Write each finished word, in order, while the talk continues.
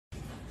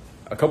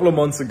A couple of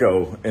months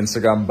ago,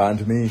 Instagram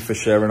banned me for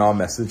sharing our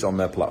message on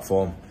their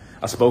platform.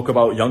 I spoke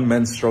about young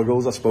men's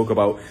struggles. I spoke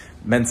about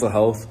mental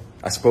health.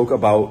 I spoke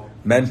about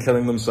men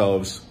killing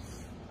themselves.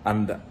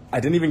 And I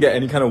didn't even get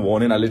any kind of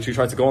warning. I literally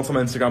tried to go onto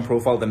my Instagram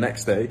profile the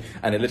next day,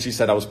 and it literally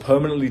said I was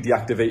permanently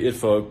deactivated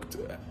for,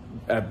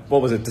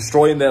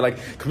 destroying their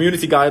like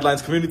community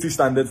guidelines, community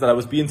standards, that I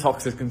was being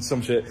toxic and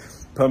some shit,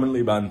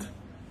 permanently banned.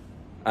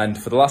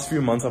 And for the last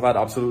few months, I've had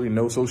absolutely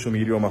no social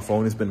media on my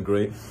phone. It's been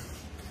great.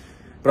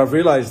 But I've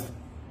realized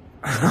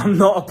I'm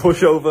not a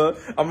pushover.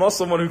 I'm not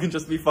someone who can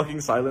just be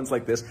fucking silenced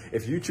like this.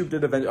 If YouTube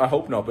did eventually, I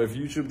hope not, but if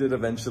YouTube did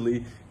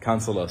eventually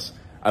cancel us,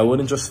 I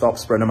wouldn't just stop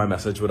spreading my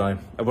message, would I?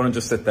 I wouldn't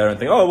just sit there and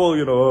think, oh, well,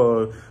 you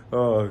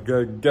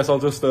know, guess I'll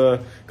just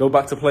go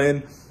back to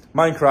playing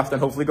Minecraft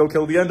and hopefully go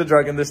kill the Ender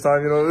Dragon this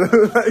time, you know?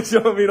 Like, you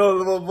know what I mean?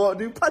 Oh, what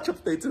new patch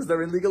updates is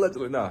there in League of Legends?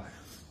 Like, nah,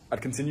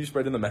 I'd continue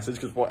spreading the message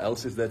because what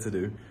else is there to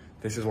do?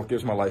 This is what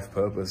gives my life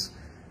purpose.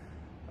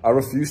 I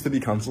refuse to be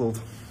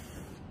cancelled.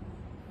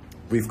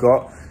 We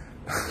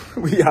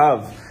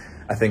have,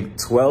 I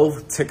think,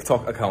 12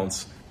 TikTok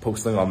accounts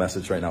posting our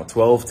message right now.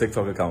 12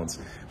 TikTok accounts.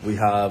 We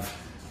have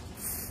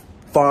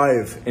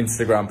 5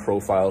 Instagram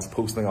profiles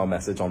posting our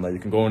message on there. You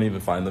can go and even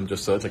find them.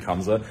 Just search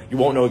Hamza. You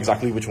won't know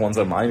exactly which ones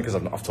are mine because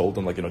I've told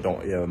them, like, you know,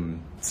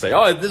 don't say,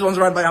 oh, this one's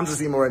ran by Hamza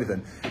Team or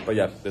anything. But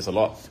yeah, there's a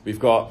lot. We've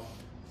got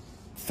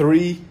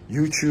 3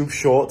 YouTube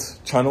short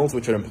channels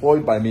which are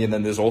employed by me, and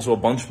then there's also a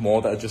bunch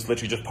more that are just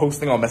literally just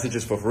posting our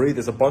messages for free.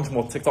 There's a bunch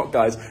more TikTok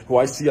guys who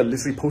I see are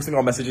literally posting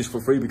our messages for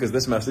free because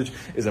this message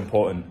is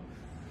important.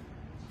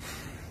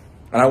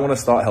 And I want to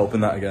start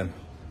helping that again.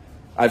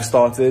 I've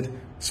started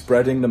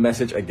spreading the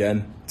message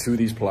again to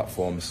these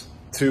platforms,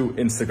 to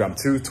Instagram,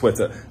 to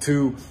Twitter,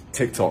 to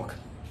TikTok,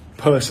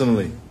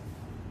 personally.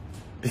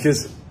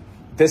 Because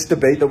this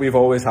debate that we've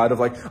always had of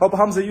like, oh, but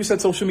Hamza, you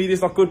said social media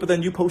is not good, but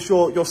then you post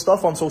your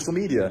stuff on social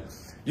media.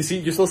 You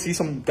still see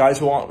some guys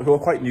who are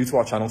quite new to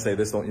our channel say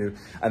this, don't you?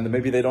 And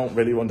maybe they don't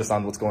really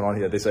understand what's going on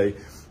here. They say,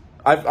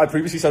 I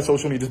previously said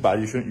social media is bad,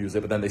 you shouldn't use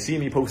it, but then they see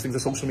me posting to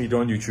social media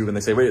on YouTube and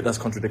they say, wait, that's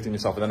contradicting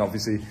yourself. And then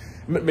obviously,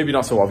 maybe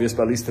not so obvious,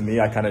 but at least to me,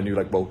 I kind of knew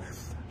like, well,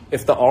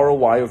 if the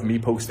ROI of me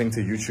posting to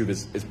YouTube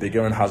is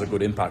bigger and has a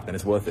good impact, then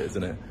it's worth it,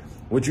 isn't it?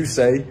 Would you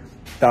say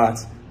that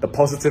the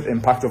positive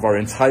impact of our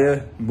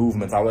entire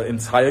movement, our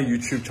entire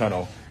YouTube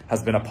channel,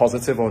 has been a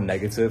positive or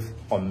negative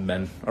on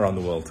men around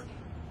the world?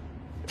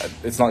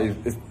 It's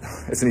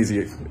an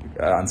easy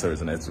answer,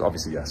 isn't it? It's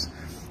obviously yes.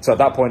 So at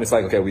that point, it's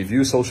like, okay, we've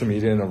used social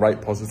media in the right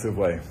positive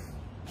way,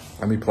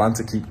 and we plan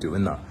to keep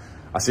doing that.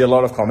 I see a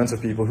lot of comments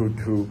of people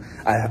who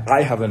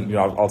I haven't, you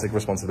know, I'll take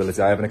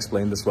responsibility. I haven't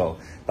explained this well.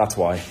 That's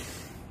why.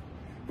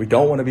 We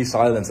don't want to be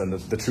silenced, and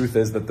the truth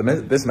is that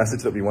this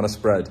message that we want to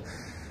spread,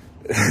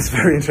 it's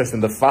very interesting.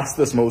 The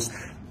fastest, most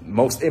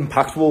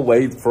impactful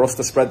way for us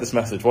to spread this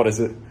message, what is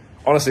it?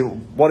 Honestly,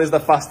 what is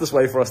the fastest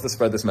way for us to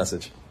spread this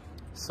message?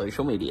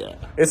 Social media.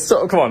 It's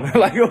so, come on,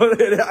 like,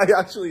 it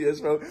actually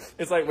is, bro.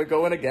 It's like we're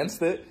going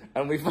against it,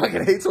 and we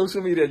fucking hate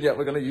social media, and yet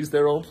we're going to use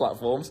their own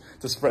platforms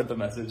to spread the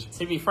message.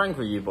 To be frank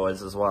with you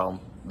boys as well,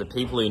 the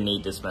people who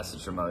need this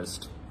message the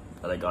most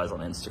are the guys on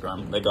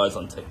Instagram, the guys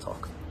on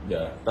TikTok.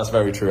 Yeah, that's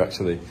very true,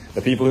 actually.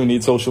 The people who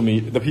need social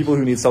media, the people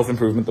who need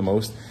self-improvement the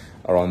most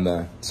are on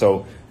there.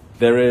 So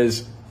there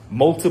is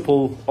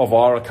multiple of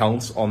our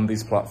accounts on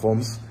these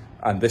platforms,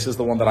 and this is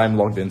the one that I'm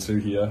logged into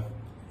here.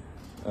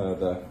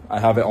 I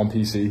have it on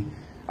PC.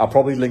 I'll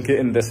probably link it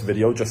in this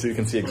video just so you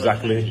can see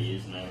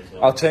exactly.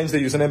 I'll change the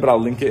username, but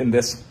I'll link it in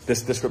this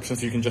description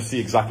so you can just see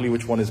exactly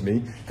which one is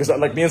me. Because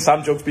like me and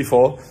Sam joked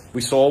before,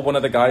 we saw one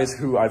of the guys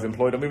who I've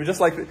employed, and we were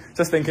just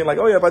thinking like,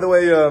 oh yeah, by the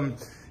way,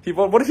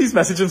 what if he's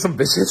messaging some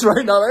bitches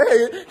right now?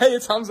 Like, hey,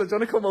 it's Hamza, do you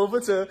want to come over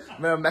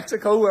to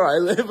Mexico where I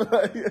live?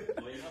 Well, you have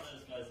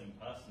those guys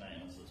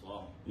impersonating us as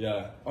well.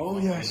 Yeah. Oh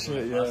yeah,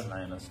 shit, yeah.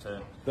 Impersonating us too.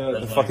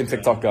 The fucking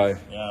TikTok guy.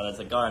 Yeah, there's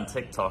a guy on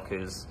TikTok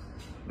who's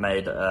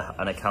made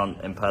an account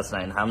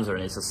impersonating Hamza,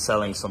 and he's just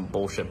selling some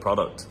bullshit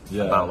product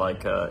about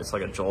like it's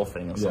like a jaw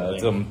thing or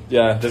something.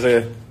 Yeah,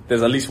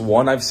 there's at least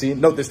one I've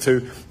seen. No, there's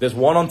 2. There's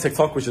one on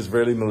TikTok which is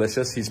really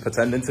malicious. He's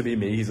pretending to be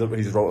me. He's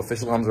wrote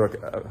official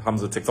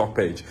Hamza TikTok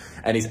page,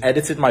 and he's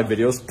edited my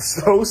videos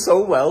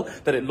so well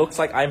that it looks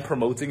like I'm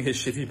promoting his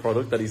shitty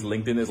product that he's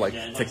linked in his like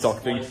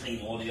TikTok thing.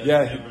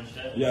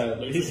 Yeah,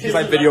 he's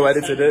like video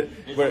edited it.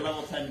 He's a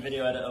level 10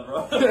 video editor,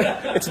 bro.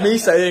 It's me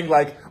saying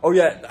like, oh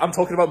yeah, I'm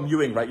talking about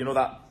mewing, right? You know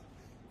that?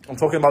 I'm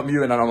talking about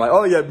mewing, and I'm like,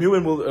 oh yeah,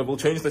 mewing will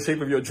change the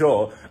shape of your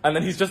jaw. And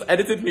then he's just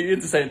edited me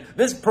into saying,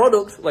 this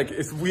product, like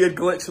it's weird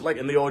glitch like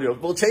in the audio,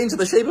 will change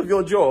the shape of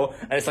your jaw.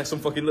 And it's like some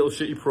fucking little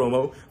shitty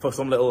promo for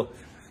some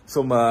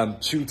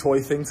chew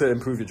toy thing to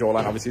improve your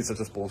jawline. Obviously, it's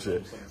just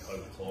bullshit.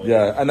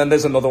 Yeah, and then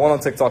there's another one on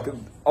TikTok.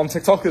 On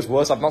TikTok is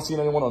worse. I've not seen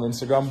anyone on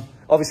Instagram.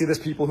 Obviously, there's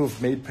people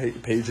who've made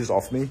pages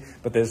off me,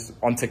 but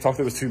on TikTok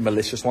there was 2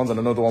 malicious ones, and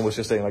another one was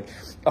just saying like,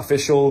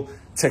 official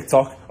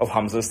TikTok of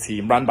Hamza's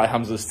team, ran by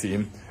Hamza's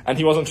team, and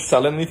he wasn't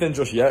selling anything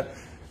just yet,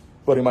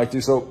 but he might do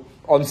so.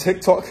 On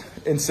TikTok,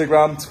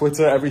 Instagram,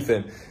 Twitter,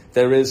 everything,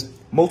 there is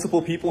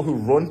multiple people who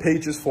run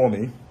pages for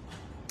me,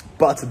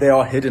 but they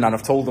are hidden, and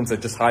I've told them to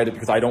just hide it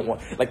because I don't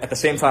want, like, at the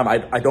same time,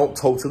 I don't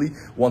totally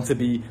want to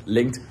be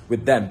linked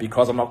with them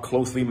because I'm not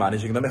closely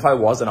managing them. If I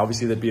was, then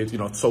obviously they'd be, you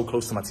know, so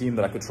close to my team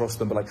that I could trust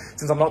them. But like,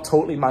 since I'm not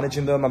totally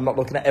managing them, I'm not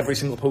looking at every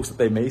single post that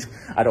they make,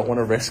 I don't want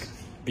to risk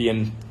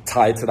being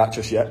tied to that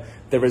just yet.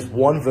 There is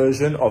one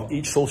version of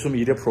each social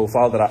media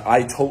profile that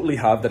I totally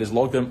have that is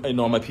logged in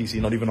on my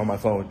PC, not even on my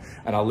phone.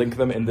 And I'll link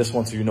them in this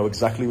one so you know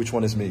exactly which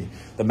one is me.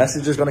 The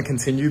message is going to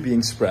continue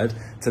being spread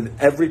to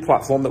every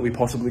platform that we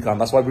possibly can.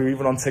 That's why we're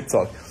even on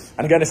TikTok.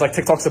 And again, it's like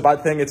TikTok's a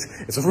bad thing.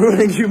 It's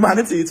ruining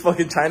humanity. It's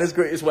fucking China's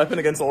greatest weapon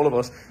against all of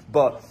us.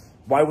 But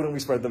why wouldn't we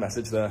spread the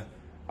message there?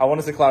 I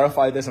wanted to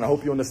clarify this, and I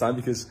hope you understand,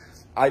 because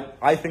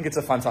I think it's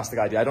a fantastic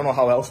idea. I don't know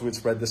how else we'd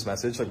spread this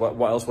message. Like,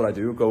 what else would I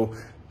do? Go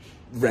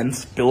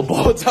rent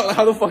billboards?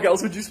 How the fuck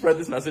else would you spread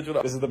this message?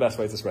 This is the best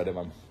way to spread it,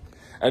 man.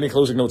 Any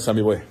closing notes,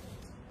 Sammy boy?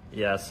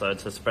 Yeah, so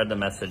to spread the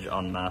message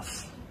en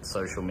masse,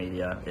 social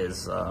media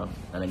is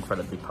an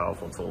incredibly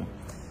powerful tool.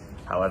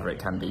 However, it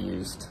can be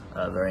used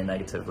very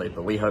negatively,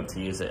 but we hope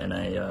to use it in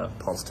a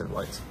positive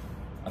light.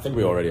 I think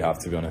we already have,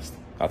 to be honest.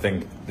 I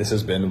think this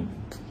has been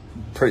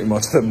pretty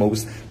much the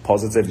most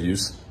positive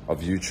use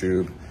of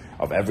YouTube,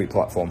 of every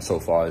platform so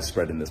far, is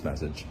spreading this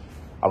message.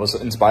 I was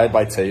inspired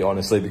by Tate,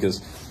 honestly,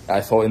 because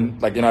I thought,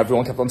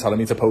 everyone kept on telling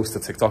me to post to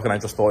TikTok, and I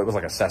just thought it was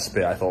like a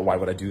cesspit. I thought, why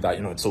would I do that?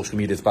 You know, social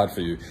media is bad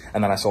for you.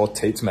 And then I saw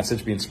Tate's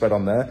message being spread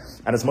on there.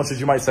 And as much as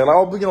you might say, like,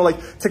 oh, you know,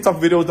 like, TikTok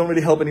videos don't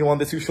really help anyone,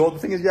 they're too short. The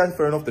thing is, yeah,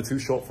 fair enough, they're too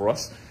short for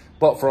us.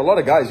 But for a lot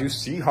of guys, you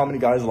see how many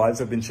guys' lives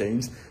have been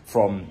changed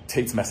from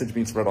Tate's message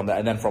being spread on there,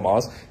 and then from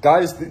ours.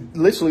 Guys,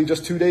 literally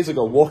just 2 days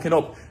ago, walking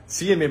up,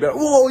 seeing me and be like,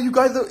 whoa, you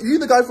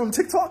the guy from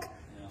TikTok?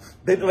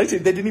 They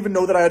didn't even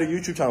know that I had a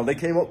YouTube channel. They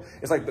came up,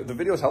 it's like the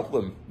videos helped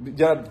them.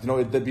 Yeah, you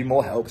know, they'd be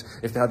more helped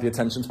if they had the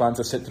attention span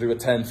to sit through a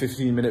 10,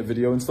 15 minute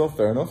video and stuff,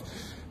 fair enough.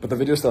 But the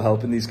video's still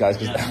helping these guys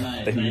because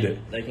they need it.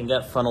 They can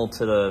get funneled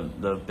to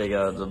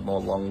the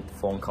more long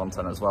form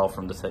content as well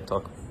from the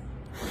TikTok.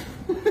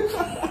 I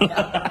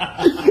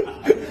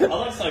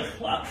like so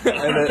clap.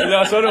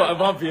 Yeah, so do I. I'm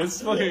happy.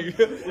 It's fucking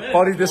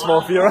body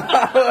dysmorphia.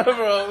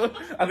 Bro,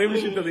 I think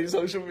we should delete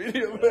social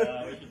media.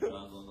 Yeah, we should clap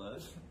on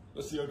that.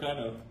 Let's see your kind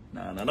of.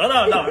 No.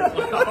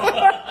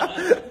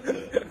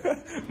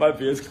 My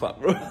beard's clap,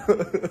 bro.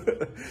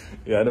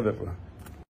 Yeah, in a bit, bro.